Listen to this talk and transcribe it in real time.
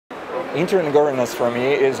internet governance for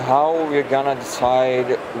me is how we're gonna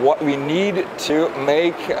decide what we need to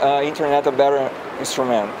make internet a better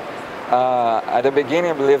instrument. At the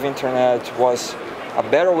beginning, I believe internet was a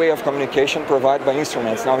better way of communication provided by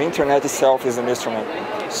instruments. Now internet itself is an instrument.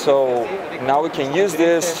 So now we can use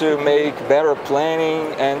this to make better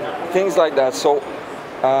planning and things like that. So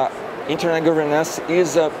internet governance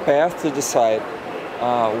is a path to decide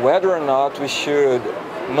whether or not we should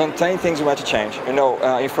maintain things we want to change. You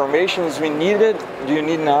know, information is we needed, do you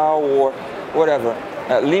need now, or whatever.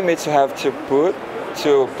 Limits you have to put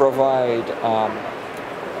to provide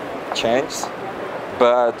change,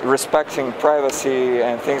 but respecting privacy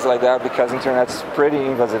and things like that, because internet's pretty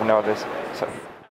invasive nowadays.